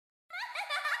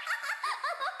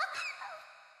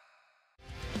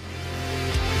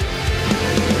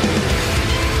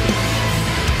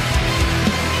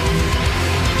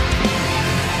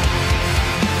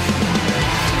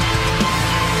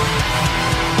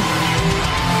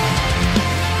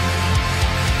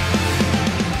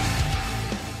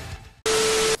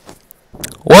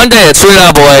One day at Sweet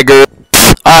Apple Acre.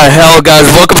 Alright, hello guys,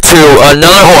 welcome to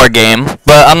another horror game.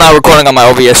 But I'm not recording on my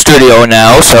OBS studio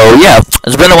now, so yeah.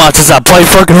 It's been a while since I played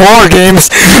fucking horror games.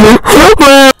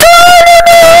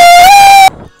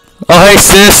 Oh hey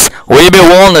sis, will you be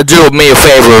willing to do me a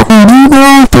favor?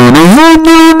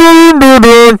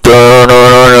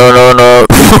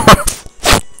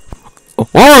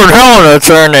 Where the hell did I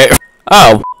turn it?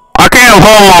 Oh, I can't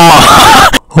hold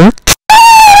on.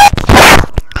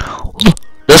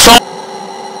 This song.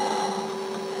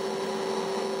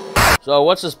 So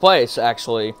what's this place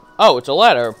actually? Oh, it's a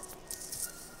letter.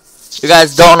 You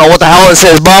guys don't know what the hell this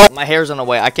is, bro. My hair's in the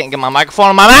way. I can't get my microphone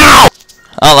in my mouth.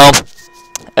 I don't know.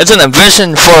 It's an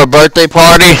invention for a birthday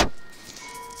party.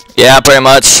 Yeah, pretty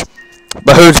much.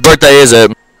 But whose birthday is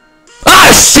it?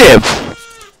 Ah, shit!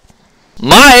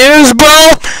 My ears,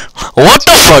 bro? What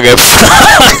the fuck?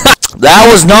 That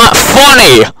was not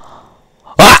funny!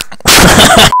 Ah.